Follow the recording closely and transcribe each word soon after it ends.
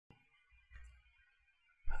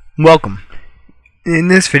Welcome. In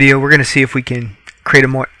this video we're going to see if we can create a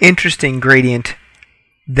more interesting gradient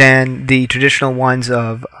than the traditional ones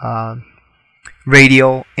of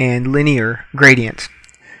radial and linear gradients.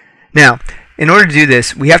 Now, in order to do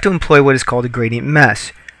this, we have to employ what is called a gradient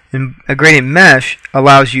mesh. And a gradient mesh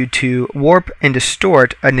allows you to warp and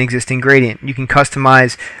distort an existing gradient. You can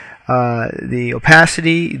customize the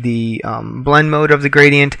opacity, the blend mode of the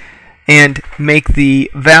gradient, and make the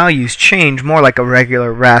values change more like a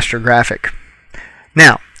regular raster graphic.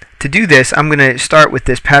 Now, to do this, I'm going to start with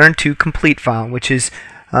this pattern to complete file, which is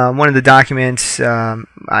one of the documents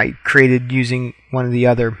I created using one of the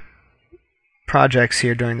other projects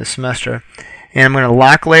here during the semester. And I'm going to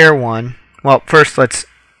lock layer 1. Well, first let's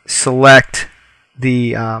select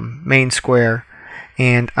the main square,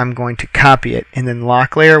 and I'm going to copy it, and then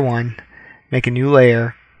lock layer 1, make a new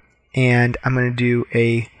layer, and I'm going to do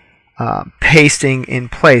a pasting in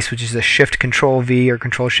place, which is a Shift Control V or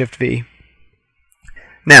Control Shift V.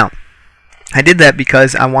 Now, I did that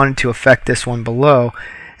because I wanted to affect this one below,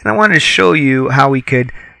 and I wanted to show you how we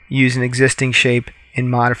could use an existing shape and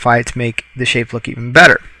modify it to make the shape look even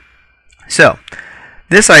better. So,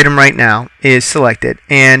 this item right now is selected,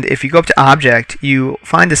 and if you go up to Object, you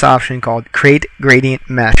find this option called Create Gradient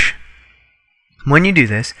Mesh. When you do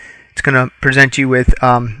this, it's going to present you with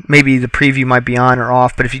maybe the preview might be on or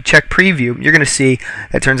off, but if you check preview, you're going to see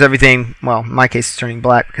that turns everything, well, in my case it's turning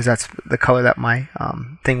black because that's the color that my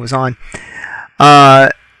thing was on.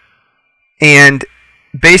 And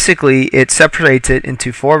basically it separates it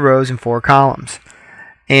into 4 rows and 4 columns.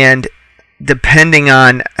 And depending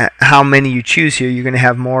on how many you choose here, you're going to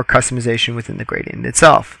have more customization within the gradient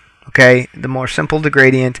itself. Okay, the more simple the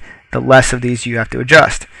gradient, the less of these you have to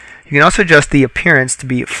adjust. You can also adjust the appearance to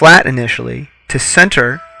be flat initially, to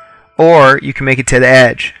center, or you can make it to the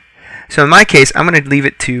edge. So in my case, I'm going to leave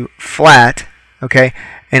it to flat, okay,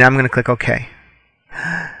 and I'm going to click OK.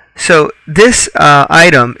 So this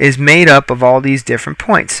item is made up of all these different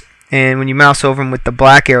points. And when you mouse over them with the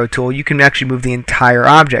black arrow tool, you can actually move the entire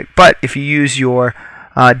object. But if you use your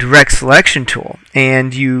direct selection tool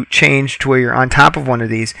and you change to where you're on top of one of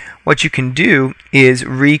these, what you can do is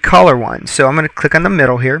recolor one. So I'm going to click on the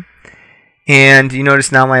middle here, and you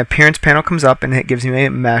notice now my appearance panel comes up and it gives me a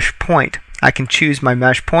mesh point. I can choose my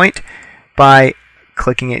mesh point by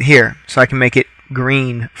clicking it here. So I can make it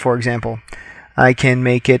green, for example. I can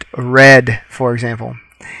make it red, for example.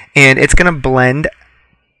 And it's going to blend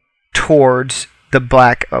towards the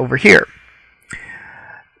black over here,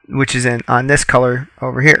 which is on this color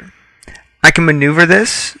over here. I can maneuver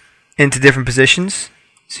this into different positions,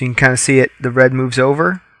 so you can kind of see it. The red moves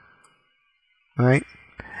over. All right.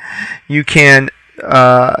 You can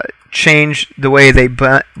change the way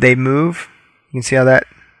they move. You can see how that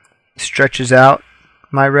stretches out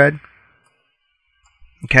my red.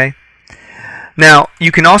 Okay. Now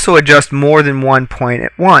you can also adjust more than one point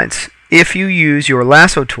at once. If you use your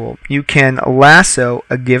lasso tool, you can lasso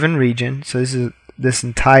a given region. So this is this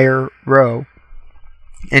entire row,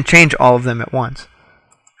 and change all of them at once.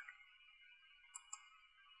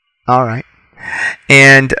 All right,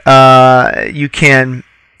 and you can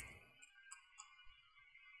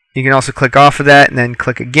also click off of that and then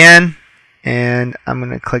click again. And I'm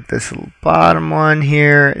going to click this little bottom one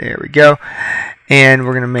here. There we go. And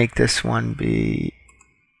we're going to make this one be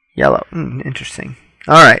yellow. Interesting.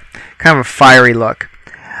 All right, kind of a fiery look.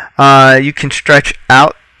 You can stretch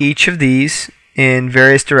out each of these in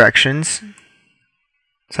various directions.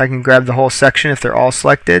 So I can grab the whole section if they're all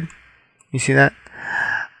selected. You see that?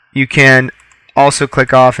 You can also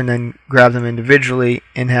click off and then grab them individually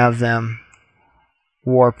and have them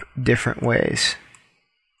warp different ways.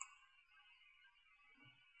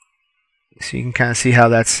 So you can kind of see how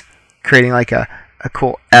that's creating like a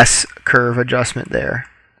cool S curve adjustment there.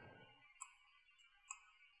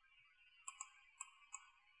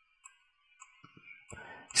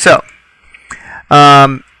 So,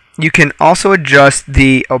 you can also adjust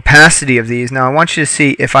the opacity of these. Now I want you to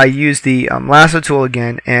see if I use the lasso tool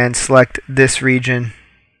again and select this region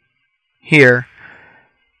here,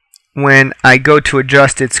 when I go to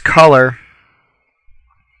adjust its color,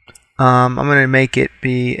 I'm going to make it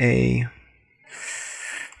be a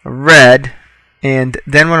red, and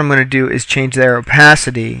then what I'm going to do is change their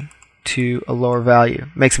opacity to a lower value,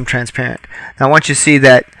 makes them transparent. Now I want you to see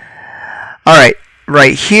that, alright,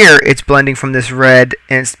 right here it's blending from this red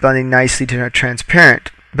and it's blending nicely to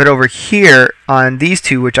transparent. But over here on these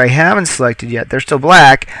two, which I haven't selected yet, they're still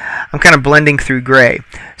black, I'm kind of blending through gray.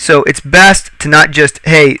 So it's best to not just,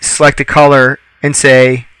 hey, select a color and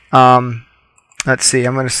say, let's see,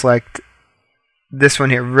 I'm going to select this one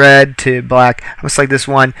here, red to black. I'm going to select this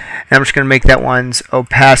one, and I'm just going to make that one's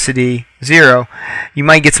opacity 0. You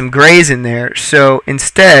might get some grays in there, so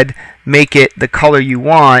instead make it the color you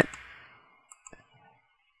want,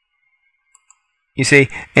 you see,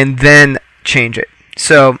 and then change it.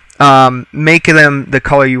 So make them the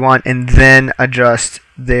color you want and then adjust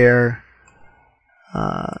their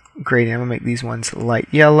gradient. I'm going to make these ones light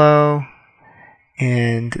yellow,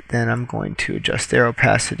 and then I'm going to adjust their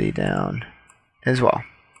opacity down as well.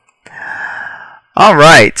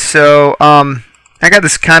 Alright, so I got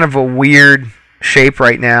this kind of a weird shape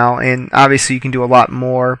right now, and obviously you can do a lot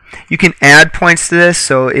more. You can add points to this,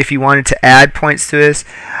 so if you wanted to add points to this,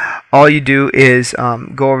 all you do is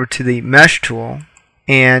go over to the mesh tool,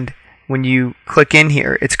 and when you click in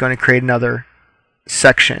here, it's going to create another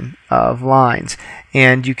section of lines,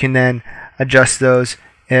 and you can then adjust those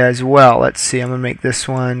as well. Let's see, I'm going to make this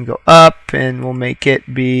one go up, and we'll make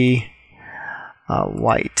it be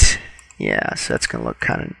white. Yeah, so that's going to look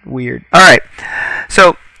kind of weird. Alright,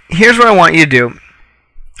 so here's what I want you to do.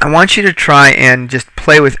 I want you to try and just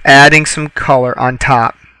play with adding some color on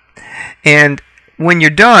top. And when you're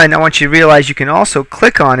done, I want you to realize you can also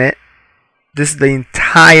click on it. This is the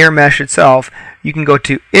entire mesh itself. You can go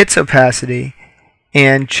to its opacity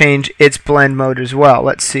and change its blend mode as well.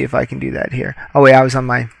 Let's see if I can do that here. Oh wait,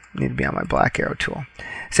 need to be on my black arrow tool.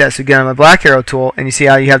 So again, on my black arrow tool, and you see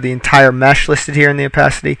how you have the entire mesh listed here in the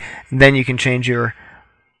opacity, and then you can change your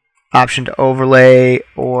option to overlay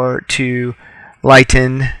or to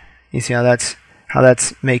lighten. You see how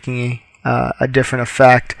that's making a different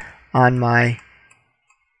effect on my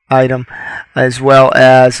item, as well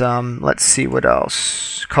as let's see what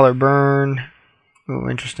else. Color burn. Oh,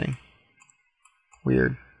 interesting.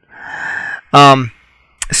 Weird.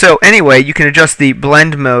 So anyway, you can adjust the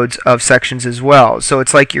blend modes of sections as well. So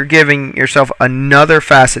it's like you're giving yourself another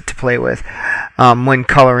facet to play with when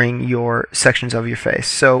coloring your sections of your face.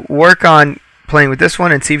 So work on playing with this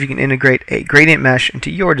one and see if you can integrate a gradient mesh into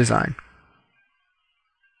your design.